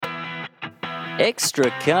Extra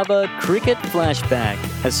Cover Cricket Flashback,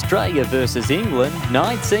 Australia versus England,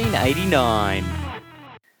 1989.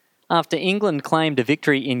 After England claimed a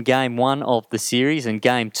victory in Game 1 of the series and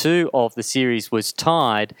Game 2 of the series was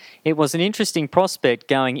tied, it was an interesting prospect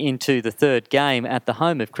going into the third game at the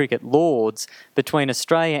home of cricket Lords between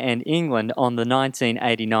Australia and England on the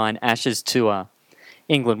 1989 Ashes Tour.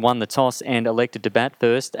 England won the toss and elected to bat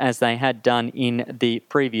first, as they had done in the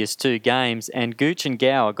previous two games, and Gooch and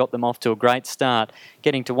Gower got them off to a great start,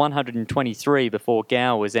 getting to 123 before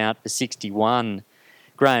Gower was out for 61.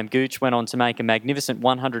 Graham Gooch went on to make a magnificent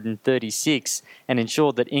 136 and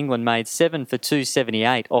ensured that England made 7 for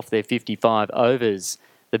 278 off their 55 overs.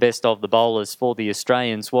 The best of the bowlers for the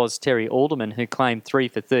Australians was Terry Alderman, who claimed 3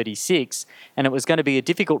 for 36, and it was going to be a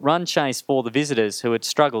difficult run chase for the visitors, who had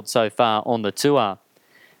struggled so far on the tour.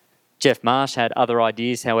 Geoff Marsh had other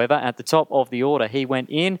ideas, however. At the top of the order, he went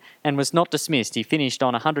in and was not dismissed. He finished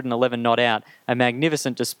on 111 not out, a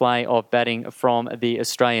magnificent display of batting from the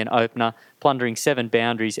Australian opener, plundering 7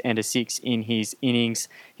 boundaries and a 6 in his innings.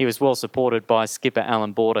 He was well supported by skipper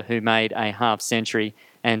Alan Border, who made a half-century,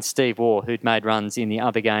 and Steve Waugh, who'd made runs in the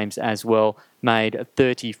other games as well, made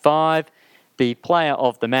 35. The player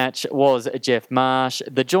of the match was Geoff Marsh.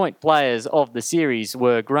 The joint players of the series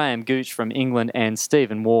were Graham Gooch from England and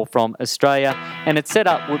Stephen Waugh from Australia, and it set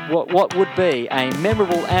up what would be a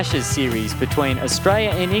memorable Ashes series between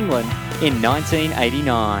Australia and England in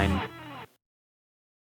 1989.